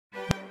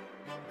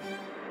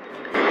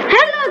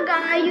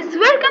guys,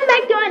 welcome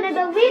back to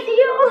another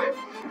video.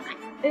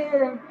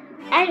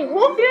 I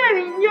hope you have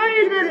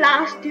enjoyed the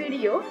last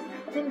video.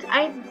 Means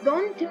I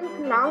don't think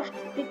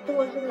it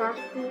was the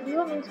last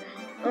video.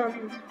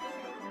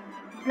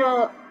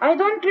 No, I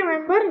don't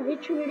remember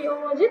which video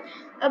was it.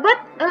 But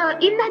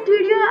in that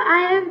video I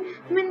have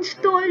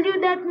told you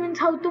that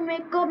how to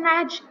make a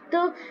match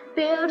the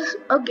pairs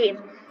again.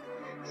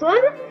 So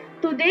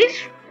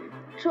today's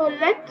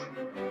let's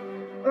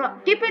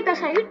keep it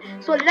aside.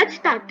 So let's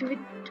start with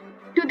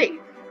today.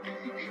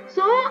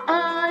 So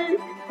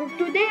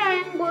today I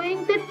am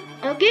going to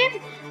again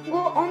go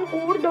on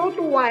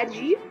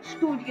core.org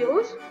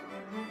studios,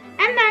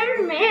 and I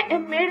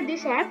made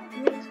this app.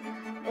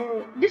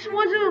 This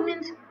was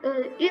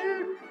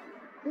in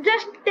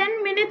just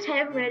 10 minutes I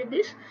have made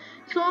this.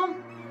 So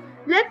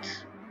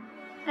let's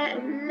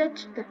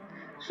start.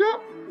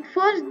 So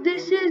first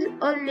this is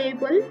a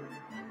label,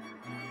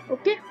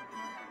 okay.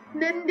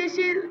 Then this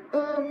is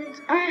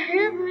I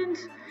have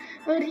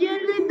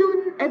really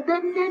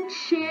done that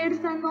shades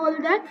and all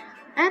that,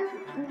 and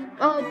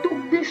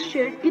took this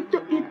shade. It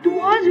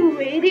was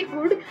very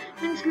good.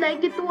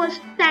 Like it was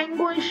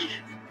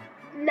tangoish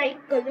like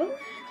color.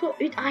 So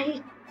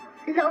I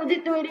loved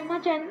it very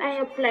much and I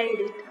applied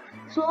it.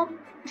 So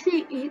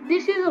see,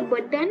 this is a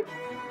button.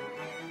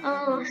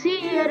 See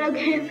here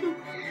again,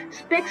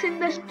 Specs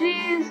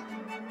Industries.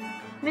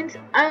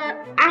 I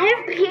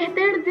have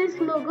created this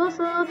logo,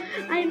 so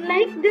I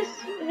like this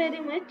very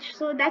much.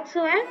 So that's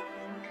why.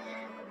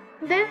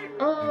 Then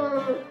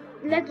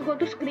let's go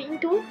to screen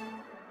 2,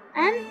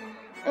 and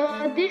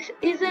this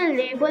is a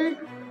label.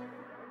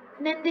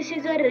 Then this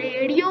is a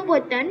radio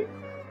button.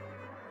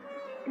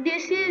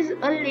 This is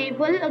a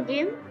label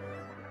again.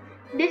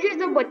 This is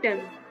the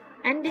button,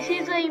 and this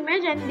is the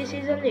image, and this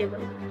is a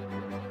label.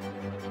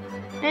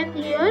 And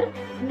here,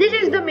 this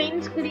is the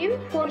main screen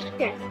for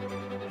scan.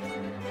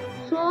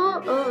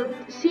 So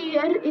see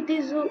here, it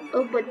is a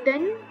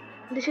button.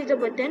 This is a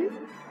button.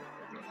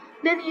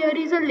 Then here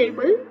is a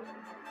label,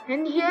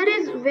 and here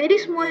is very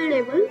small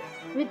label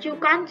which you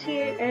can't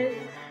see as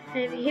I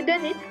have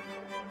hidden it.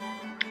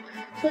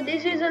 So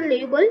this is a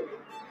label.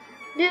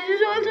 This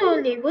is also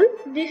a label.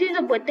 This is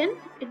a button.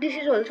 This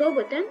is also a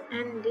button,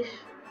 and this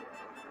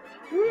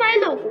my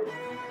logo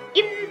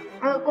in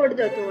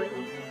code.org.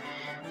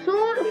 So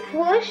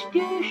first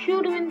you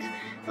should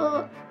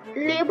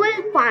label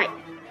 5.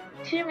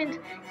 She means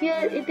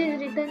here it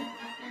is written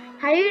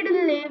hide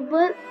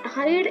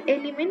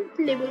element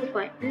label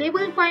 5.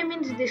 Label 5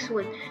 means this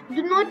one.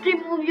 Do not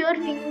remove your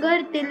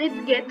finger till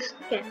it gets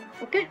scanned.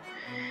 Okay.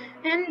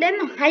 And then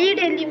hide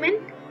element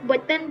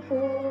button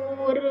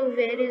 4.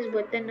 Where is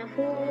button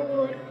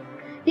 4?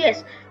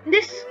 Yes,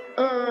 this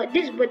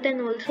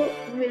button also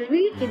will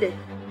be hidden.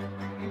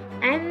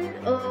 And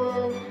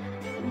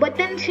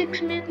button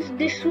 6 means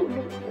this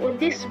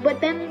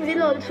button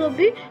will also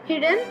be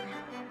hidden,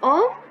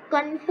 or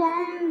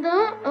confirm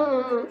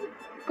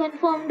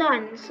the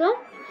answer.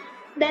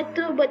 That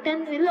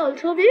button will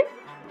also be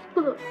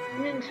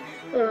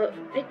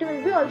it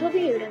will be also be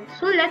hidden.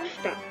 So let's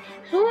start.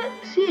 So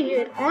see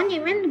here, on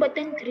event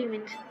button 3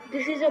 means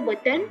this is a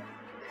button,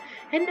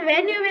 and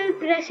when you will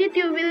press it,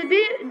 you will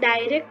be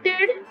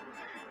directed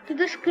to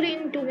the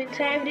screen 2. Means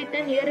I have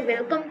written here,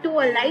 welcome to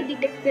a lie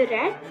detector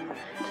app.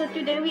 So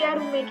today we are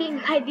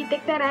making lie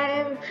detector.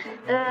 I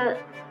have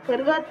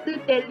forgot to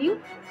tell you,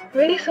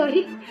 very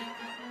sorry.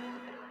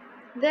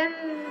 Then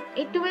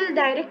it will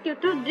direct you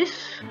to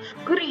this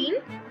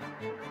screen.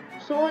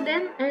 So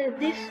then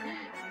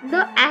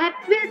the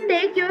app will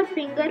take your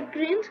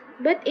fingerprints,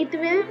 but it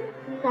will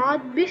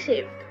not be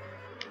saved.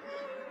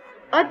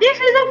 This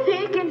is a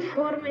fake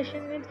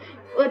information.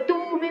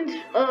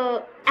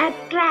 To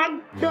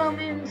attract the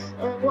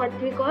what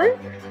we call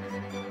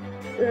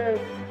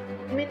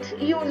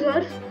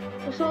users.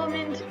 So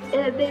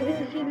they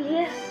will feel,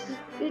 yes,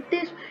 it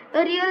is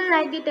a real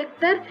lie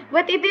detector,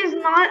 but it is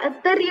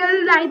not the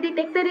real lie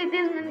detector. It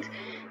is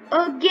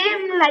a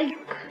game like.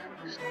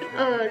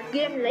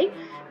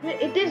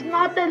 It is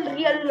not a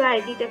real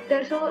lie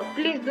detector. So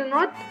please do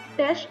not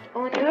test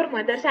on your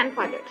mothers and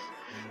fathers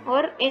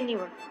or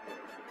anyone.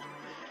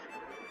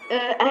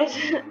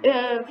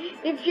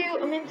 If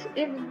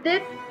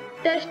they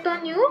test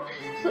on you,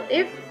 so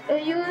if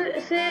you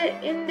say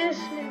in this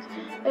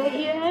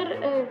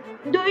here,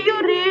 do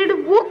you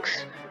read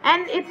books,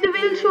 and it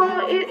will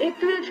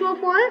show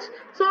false.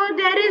 So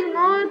there is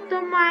not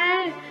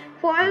my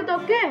fault.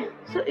 Okay.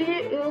 So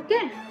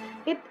okay.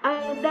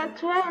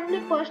 That's why only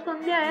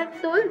I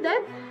have told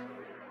that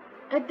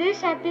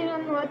this app is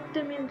on what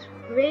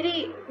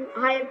very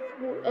high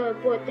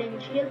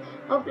potential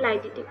of lie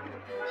detector.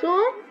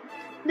 So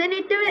then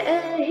it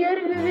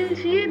here we will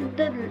see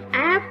the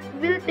app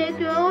will take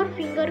your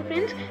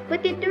fingerprints,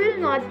 but it will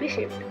not be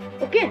saved.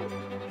 Okay.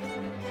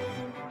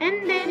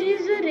 And there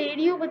is a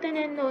radio button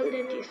and all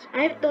that. Yes,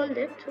 I have told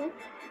that. So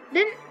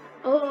then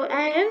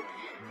I have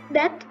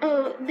that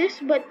this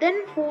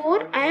button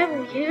 4. I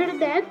have heard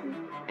that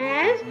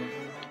as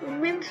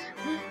when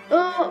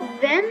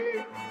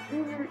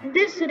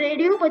this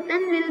radio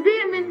button will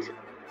be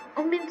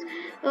means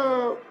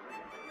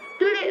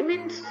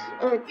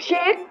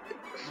checked,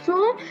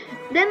 so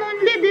then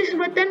only this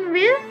button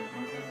will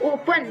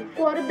open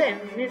for them.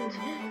 Means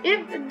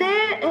if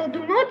they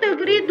do not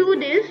agree to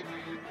this,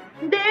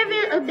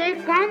 they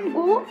can't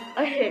go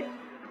ahead.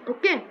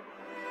 Okay,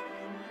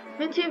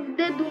 means if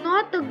they do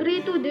not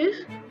agree to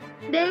this,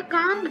 they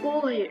can't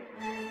go ahead.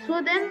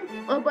 So then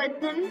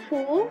button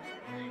 4,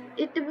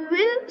 it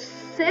will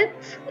set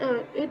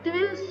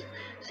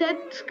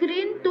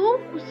screen to,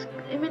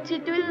 means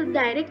it will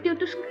direct you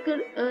to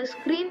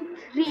screen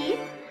 3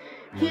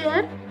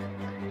 here.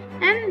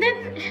 And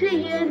then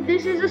see here,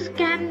 this is a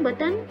scan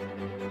button,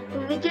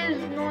 which is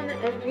known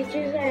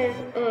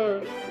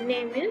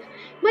name is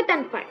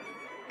button 5.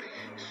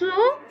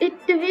 So it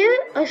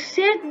will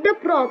set the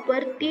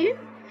property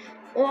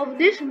of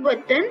this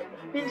button,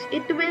 means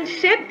it will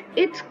set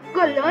its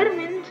color,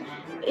 means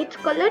its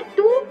color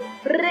to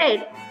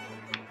red,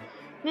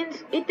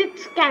 means it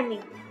is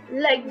scanning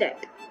like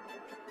that,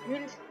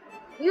 means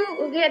you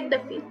get the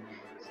feel,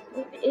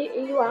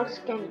 you are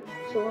scanning.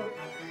 So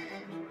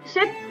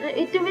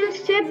it will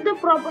set the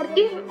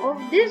property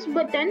of this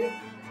button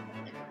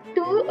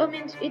to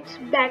means its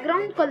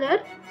background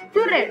color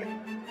to red,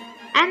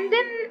 and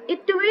then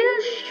it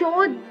will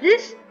show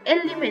this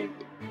element,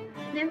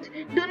 means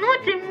do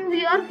not remove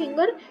your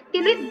finger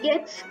till it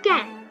gets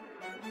scanned.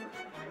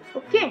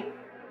 Okay,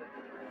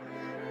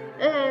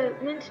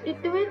 means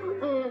it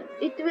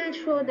will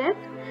show that.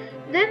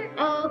 Then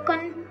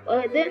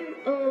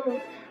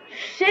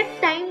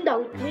set timed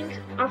out, means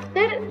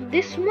after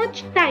this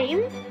much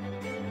time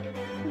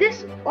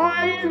this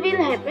all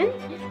will happen.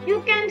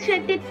 You can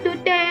set it to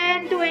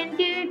 10,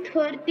 20,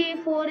 30,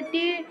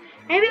 40.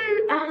 I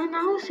will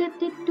now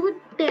set it to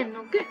 10.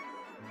 Okay,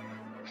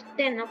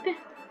 10. Okay,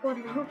 for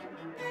now,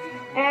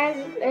 as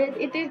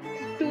it is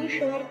too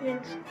short,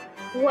 means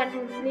one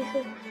only.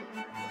 So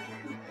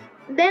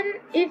then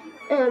if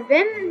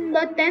when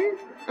the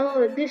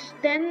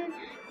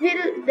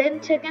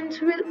 10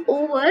 seconds will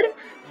over,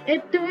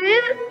 it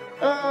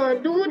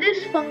will do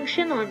this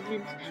function on,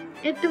 means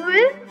it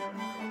will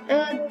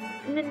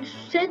means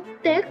set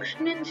text,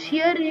 means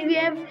here we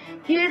have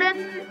hidden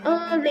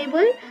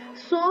label,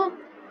 so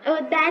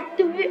that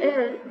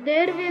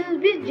there will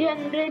be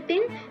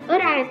generating a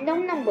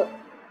random number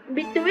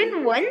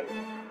between 1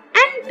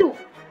 and 2,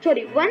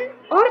 sorry, 1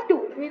 or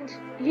 2, means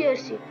here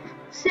see,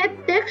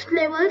 set text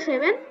level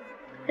 7,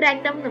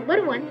 random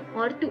number 1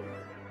 or 2.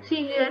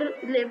 See here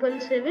label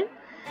 7.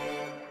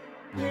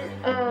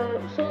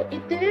 So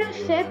it will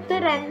set the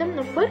random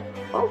number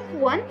of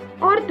 1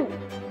 or 2.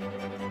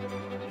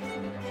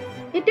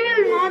 It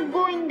will not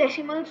go in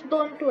decimals,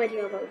 don't worry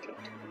about it.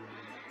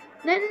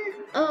 Then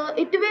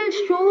it will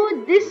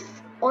show this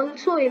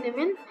also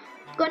element,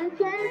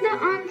 confirm the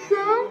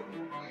answer,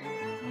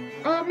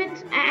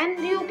 means, and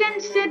you can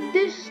set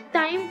this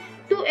time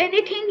to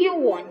anything you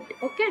want.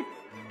 Okay,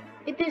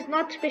 it is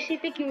not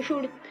specific, you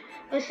should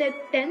set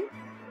 10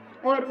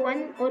 or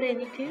 1 or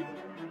anything.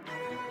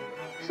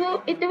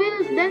 So it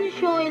will then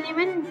show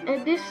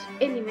element, this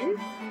element,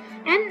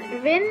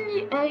 and when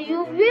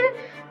you will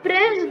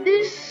press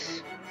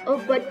this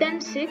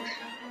button 6,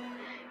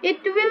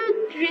 it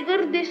will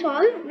trigger this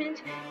all,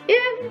 means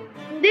if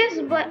this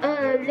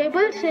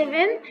label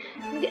 7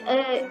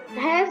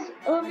 has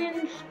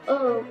means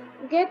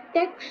get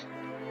text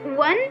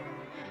 1,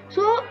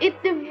 so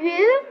it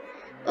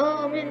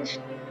will means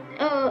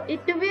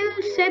it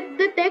will set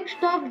the text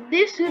of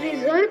this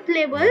result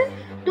label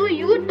to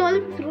you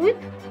told truth,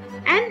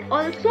 and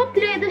also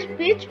play the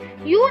speech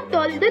you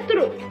told the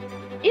truth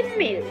in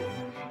male.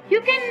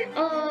 You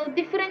can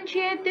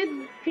differentiate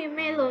it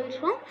female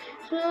also,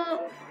 so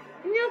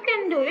you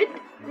can do it,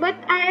 but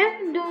I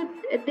am do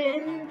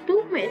then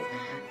to male.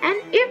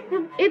 And if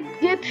it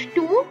gets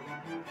 2,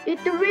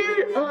 it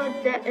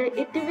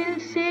will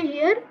say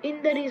here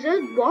in the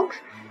result box,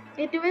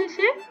 it will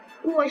say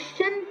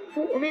question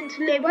 4, means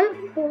label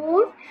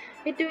 4,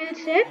 it will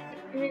say,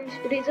 means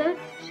result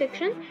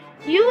section,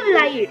 you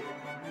lied.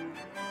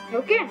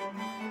 Okay,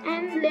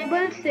 and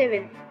label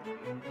 7.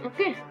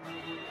 Okay,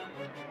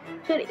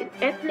 sorry,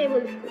 at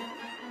level 4,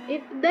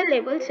 if the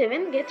level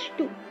 7 gets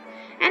 2,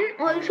 and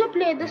also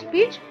play the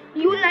speech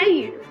you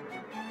lied.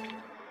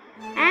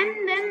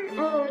 And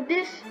then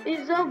this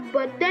is a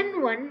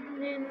button 1,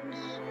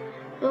 means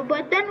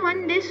button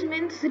 1, this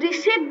means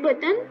reset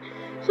button,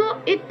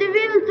 so it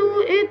will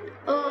do it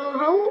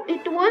how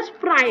it was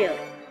prior.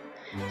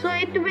 So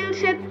it will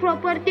set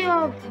property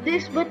of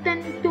this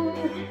button to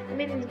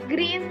means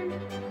green.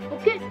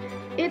 Okay,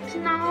 it's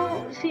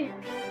now see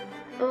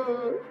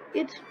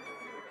it's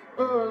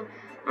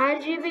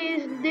RGB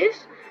is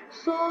this.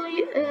 So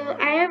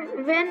I have,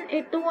 when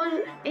it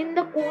was in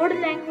the code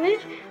language,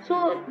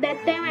 so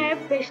that time I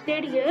have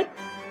pasted here,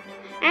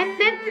 and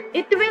then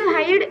it will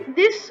hide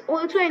this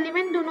also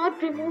element, do not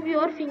remove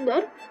your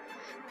finger,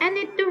 and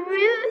it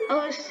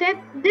will set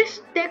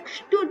this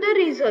text to the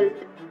result,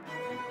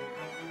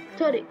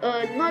 sorry,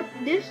 not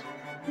this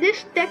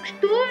text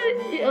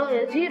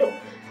to 0,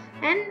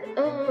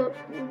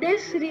 and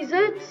this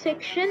result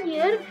section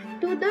here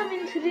to the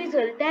means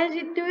result, as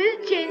it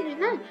will change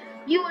na,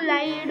 you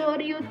lied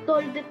or you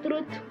told the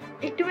truth,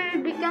 it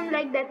will become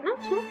like that now.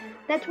 So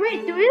that's why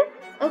it will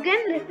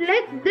again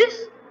reflect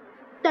this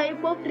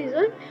type of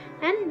result.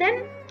 And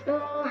then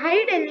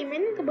hide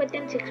element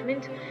button 6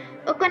 means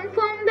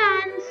confirm the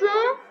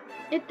answer,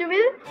 it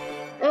will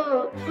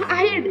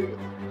hide.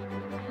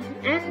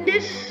 And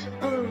this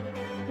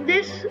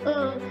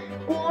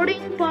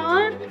coding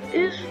part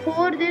is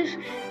for this,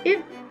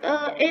 if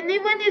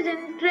anyone is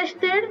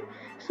interested,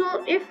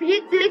 so if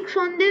he clicks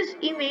on this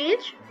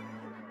image,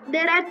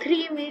 there are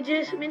 3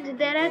 images, means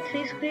there are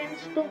 3 screens.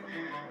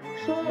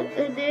 So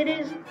there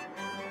is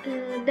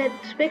that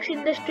Specs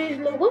Industries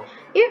logo.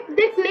 If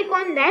they click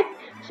on that,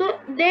 so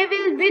they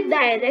will be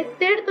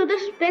directed to the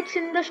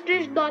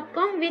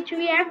specsindustries.com, which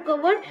we have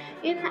covered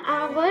in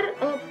our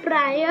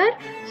prior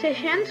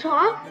sessions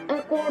of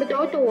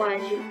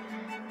code.org.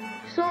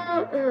 So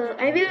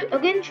I will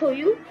again show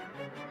you.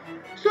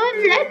 So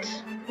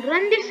let's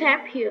run this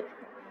app here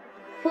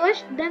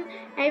first, then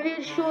I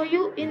will show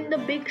you in the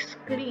big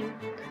screen.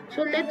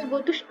 So let's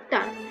go to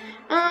start.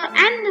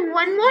 And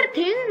one more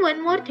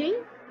thing,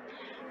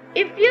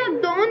 if you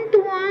don't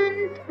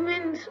want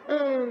means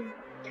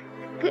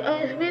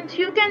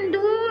you can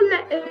do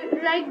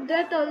like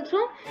that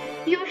also.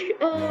 You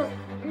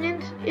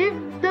means if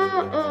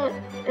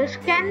the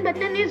scan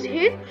button is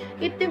hit,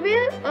 it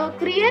will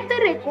create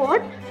a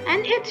record,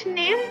 and its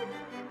name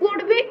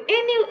could be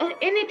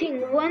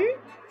anything, 1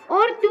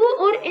 or 2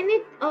 or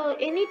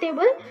any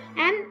table,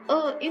 and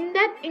in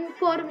that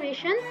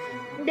information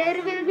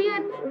there will be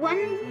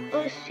one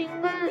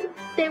single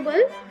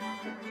table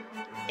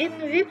in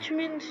which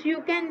means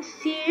you can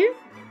see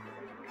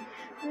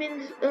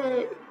means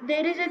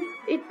there is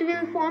it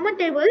will form a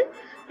table,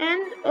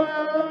 and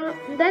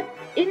that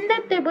in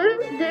that table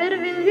there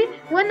will be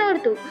 1 or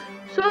 2.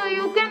 So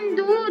you can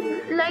do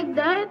like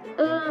that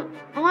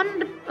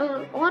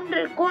on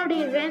record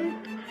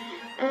event.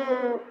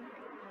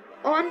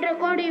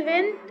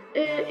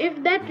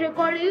 If that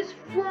record is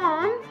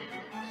formed,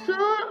 so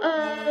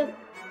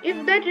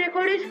if that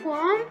record is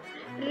formed,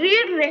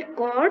 read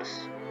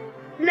records,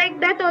 like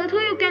that also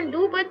you can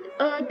do. But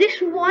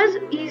this was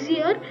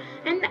easier,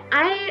 and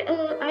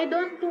I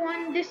don't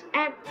want this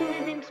app to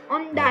means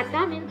on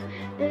data, means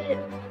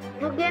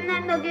again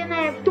and again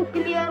I have to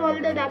clear all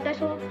the data.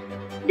 So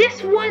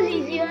this was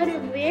easier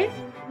way,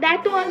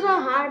 that was a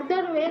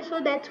harder way, so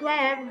that's why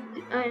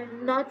I have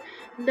not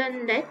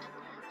done that.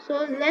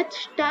 So let's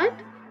start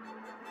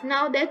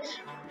now. Let's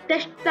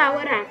test our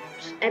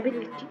app's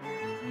ability.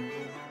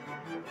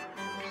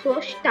 So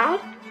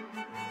start,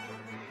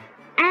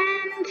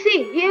 and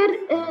see here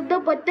the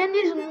button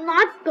is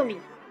not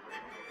coming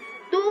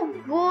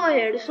to go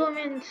ahead. So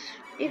means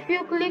if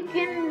you click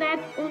in that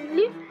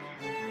only,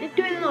 it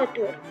will not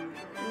work.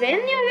 When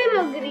you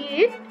will agree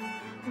it,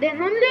 then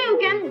only you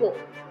can go.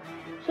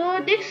 So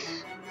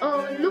this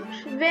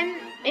looks when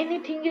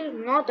anything is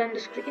not on the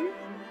screen.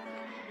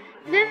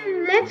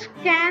 Then let's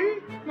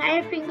scan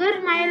my finger.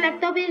 My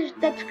laptop is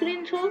touch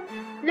screen, so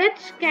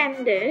let's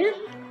scan there.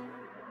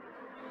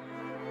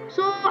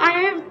 So I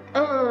have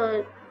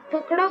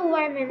पकड़ा हुआ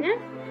है मैंने,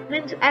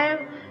 means I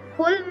have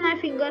hold my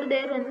finger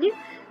there only,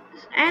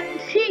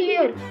 and see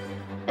here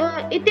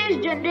it is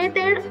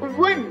generated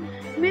 1,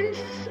 means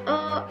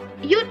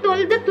you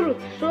told the truth.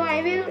 So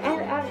I will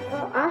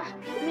ask,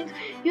 means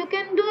you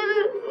can do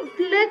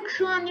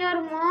flex on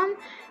your mom,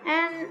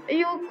 and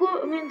you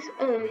could means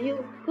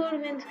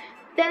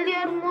tell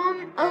your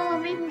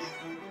mom means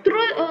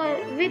truth,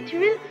 which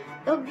will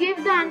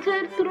give the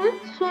answer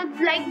truth. So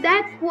like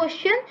that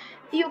question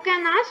you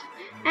can ask,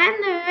 and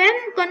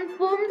when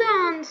confirm the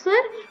answer,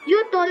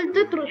 you told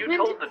the truth. You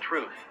told the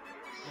truth.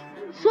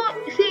 So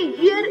see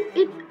here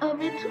it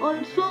means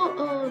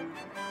also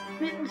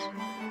means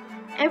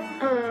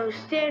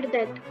said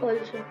that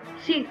also.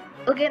 See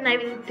again I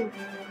will do.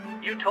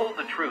 You told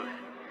the truth.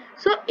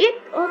 So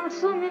it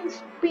also means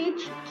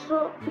speech.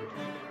 So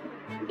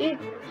it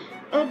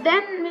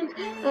then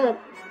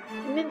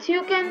means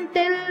you can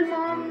tell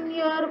mom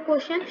your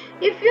question.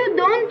 If you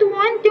don't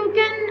want, you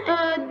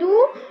can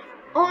do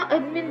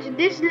means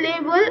this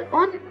label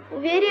on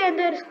very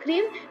other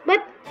screen,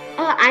 but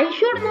I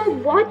should know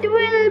what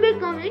will be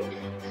coming,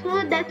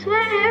 so that's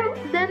why I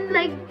have done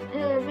like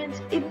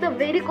means in the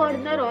very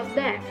corner of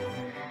the app.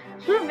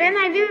 So when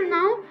I will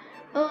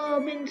now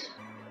means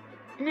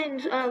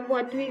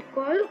what we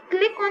call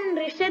click on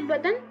reset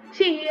button,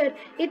 see here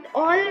it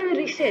all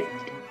reset.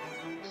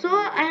 So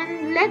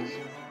and let's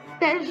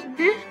test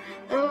this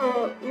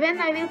when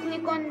I will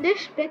click on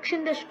this Specs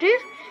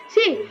Industries,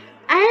 see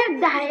I have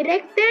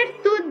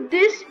directed to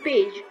this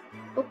page.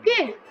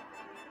 Okay,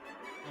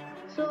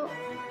 so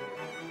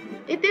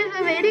it is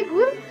a very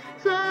good.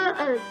 So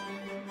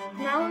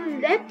now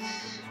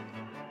let's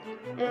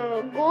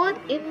go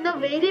in the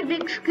very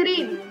big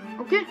screen.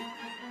 Okay,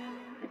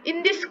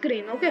 in this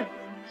screen. Okay,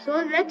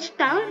 so let's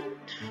start.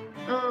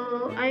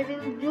 I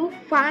will do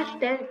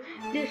fast, as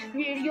this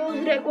video's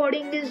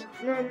recording is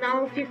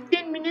now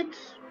 15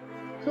 minutes.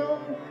 So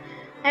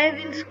I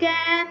will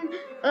scan.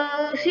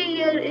 See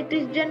here, it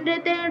is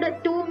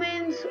generated. 2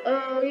 means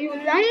you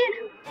lied.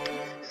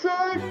 So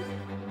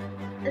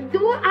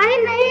do I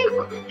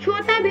like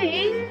Chota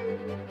Bheem?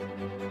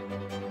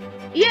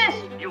 Yes.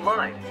 You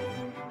lied.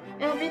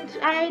 Means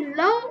I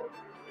love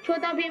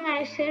Chota Bheem.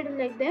 I said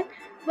like that,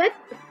 but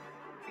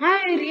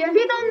I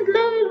really don't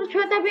love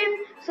Chota Bheem.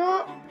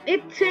 So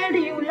it said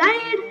you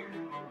lied.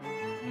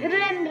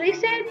 Then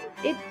reset.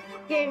 It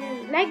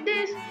came like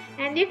this.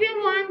 And if you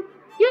want,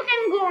 you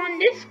can go on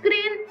this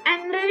screen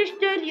and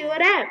register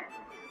your app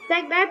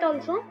like that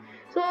also.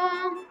 So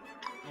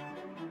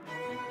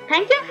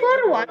thank you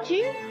for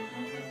watching.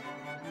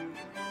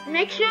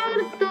 Make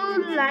sure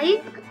to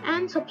like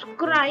and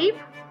subscribe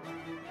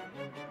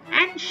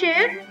and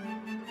share.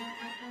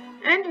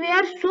 And we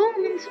are so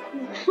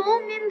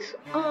means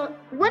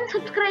one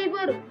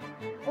subscriber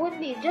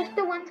only, just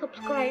the one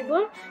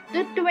subscriber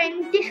to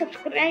 20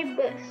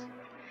 subscribers.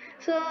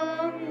 So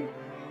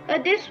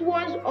this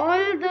was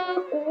all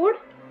the code.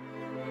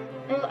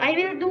 I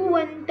will do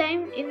one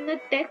time in the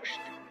text.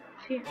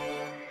 See,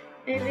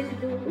 I will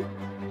do.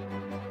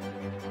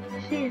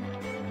 See,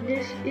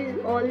 this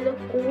is all the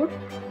code,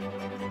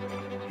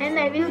 and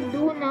I will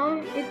do now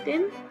it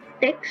in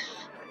text.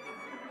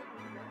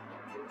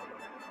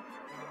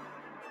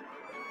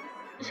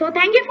 So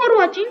thank you for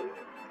watching.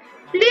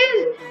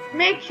 Please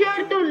make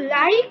sure to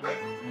like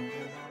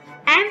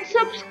and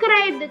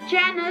subscribe the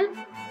channel,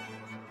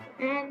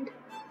 and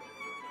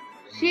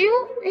see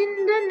you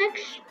in the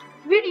next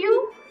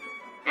video,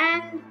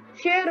 and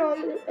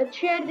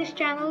share this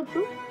channel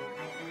too.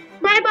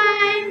 Bye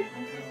bye.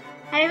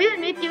 I will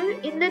meet you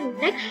in the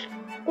next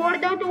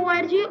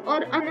code.org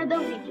or another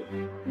video.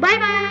 Bye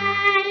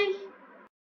bye.